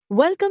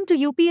Welcome to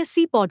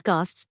UPSC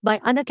Podcasts by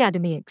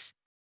Unacademics.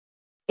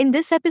 In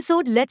this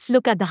episode, let's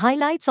look at the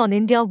highlights on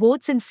India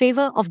votes in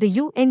favor of the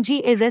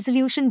UNGA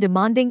resolution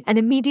demanding an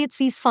immediate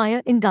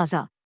ceasefire in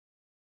Gaza.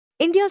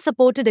 India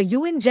supported a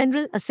UN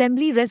General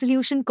Assembly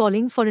resolution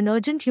calling for an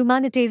urgent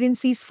humanitarian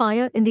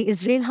ceasefire in the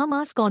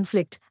Israel-Hamas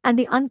conflict and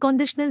the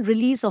unconditional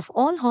release of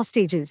all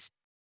hostages.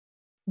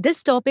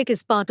 This topic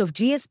is part of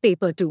GS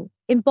Paper 2,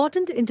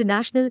 Important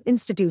International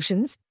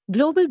Institutions,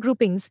 Global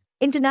Groupings,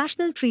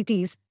 International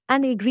Treaties,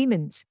 and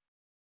Agreements.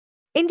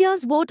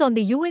 India's vote on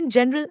the UN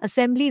General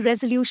Assembly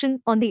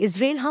resolution on the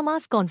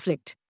Israel-Hamas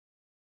conflict.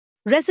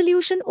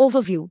 Resolution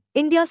Overview.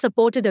 India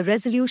supported a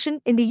resolution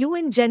in the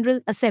UN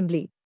General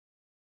Assembly.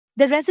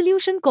 The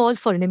resolution called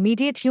for an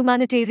immediate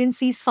humanitarian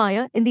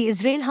ceasefire in the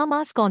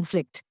Israel-Hamas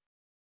conflict.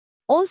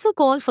 Also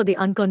called for the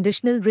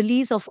unconditional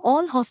release of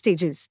all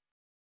hostages.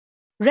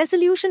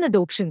 Resolution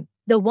Adoption.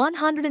 The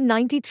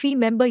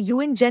 193-member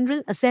UN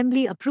General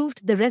Assembly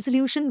approved the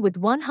resolution with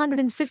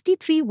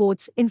 153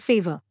 votes in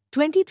favor,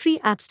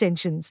 23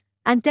 abstentions,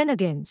 and 10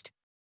 against.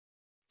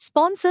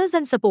 Sponsors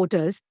and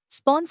supporters,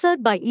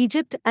 sponsored by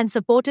Egypt and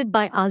supported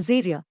by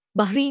Algeria,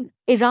 Bahrain,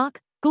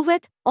 Iraq,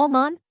 Kuwait,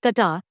 Oman,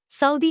 Qatar,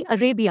 Saudi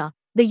Arabia,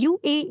 the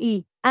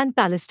UAE, and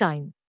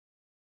Palestine.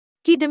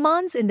 Key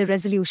demands in the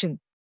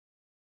resolution.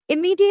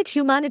 Immediate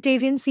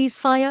humanitarian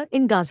ceasefire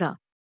in Gaza.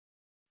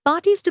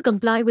 Parties to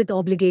comply with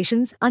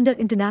obligations under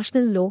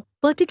international law,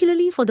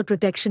 particularly for the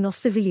protection of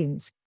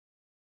civilians.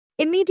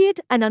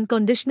 Immediate and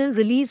unconditional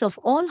release of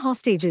all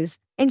hostages,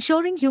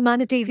 ensuring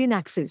humanitarian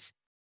access.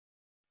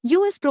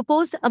 U.S.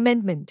 proposed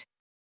amendment.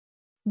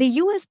 The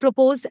U.S.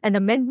 proposed an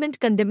amendment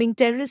condemning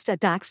terrorist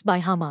attacks by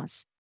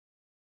Hamas.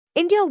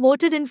 India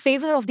voted in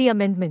favor of the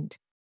amendment.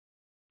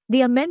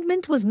 The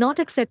amendment was not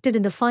accepted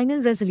in the final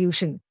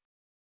resolution.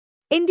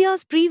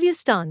 India's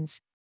previous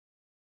stance.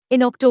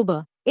 In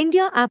October,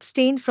 India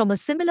abstained from a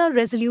similar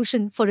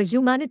resolution for a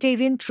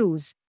humanitarian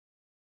truce.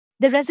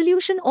 The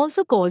resolution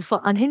also called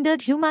for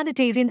unhindered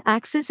humanitarian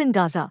access in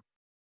Gaza.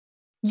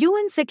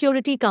 UN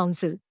Security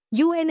Council,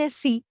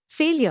 UNSC,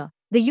 failure.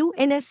 The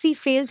UNSC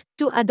failed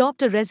to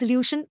adopt a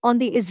resolution on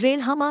the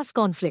Israel-Hamas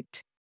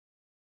conflict.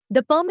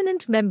 The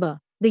permanent member,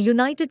 the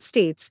United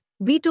States,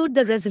 vetoed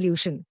the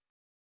resolution.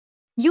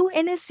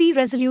 UNSC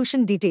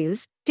resolution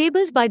details,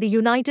 tabled by the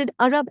United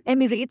Arab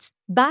Emirates,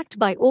 backed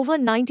by over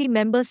 90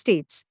 member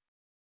states.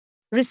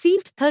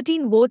 Received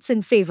 13 votes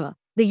in favor,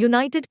 the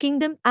United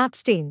Kingdom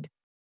abstained.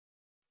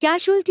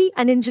 Casualty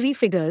and injury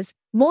figures,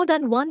 more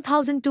than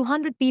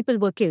 1,200 people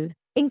were killed,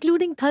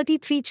 including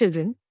 33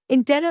 children,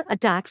 in terror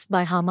attacks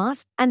by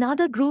Hamas and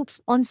other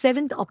groups on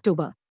 7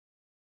 October.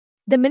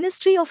 The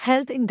Ministry of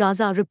Health in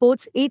Gaza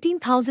reports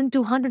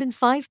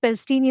 18,205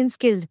 Palestinians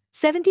killed,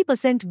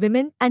 70%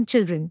 women and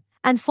children,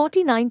 and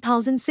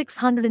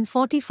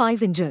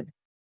 49,645 injured.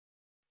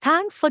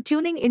 Thanks for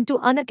tuning into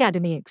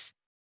Unacademics.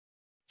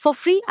 For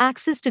free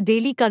access to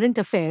daily current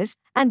affairs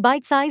and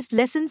bite-sized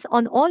lessons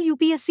on all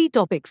UPSC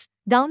topics,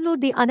 download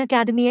the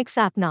Unacademics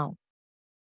app now.